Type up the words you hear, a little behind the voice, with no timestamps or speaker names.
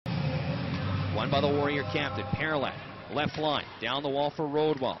Won by the Warrior captain, Perlat. Left line, down the wall for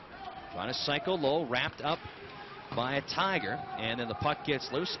Rodwell. Trying to cycle low, wrapped up by a Tiger, and then the puck gets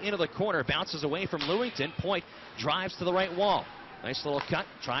loose into the corner, bounces away from Lewington. Point drives to the right wall. Nice little cut,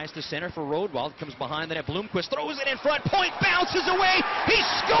 tries to center for Rodwell. Comes behind the net. Blomqvist throws it in front. Point bounces away. He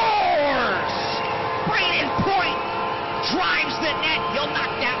scores! Braden Point drives the net. He'll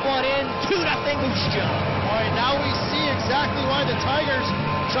knock that one in. 2-0 Moose Jaw. All right, now we see exactly why the Tigers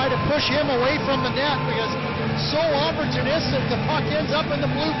try to push him away from the net, because so opportunistic. The puck ends up in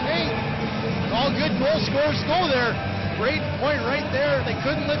the blue paint. All good goal scorers go there. Braden Point right there. They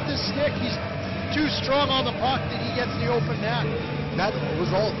couldn't lift his stick. He's too strong on the puck that he gets the open net. That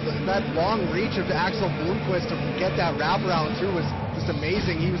was all, that long reach of Axel Blomqvist to get that wraparound too was just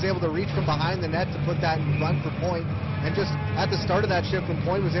amazing. He was able to reach from behind the net to put that in front for Point, and just at the start of that shift when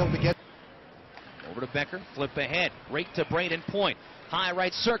Point was able to get over to Becker, flip ahead, right to Braden Point, high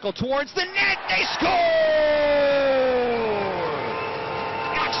right circle towards the net. They score!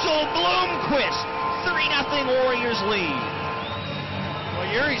 Axel Blomqvist, 3-0 Warriors lead.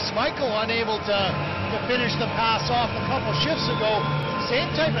 Well, Yuri Schmeichel unable to finish the pass off a couple shifts ago. Same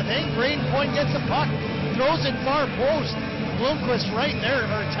type of thing. Braden Point gets the puck, throws it far post. Blomqvist right there,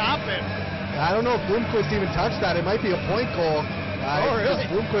 or tap it. I don't know if Blomqvist even touched that. It might be a Point goal. Really?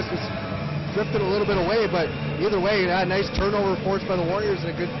 Blomqvist was drifted a little bit away, but either way, nice turnover forced by the Warriors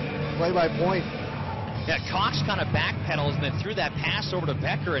and a good play by Point. Yeah, Cox kind of backpedals and then threw that pass over to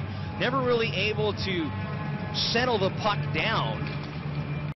Becker and never really able to settle the puck down.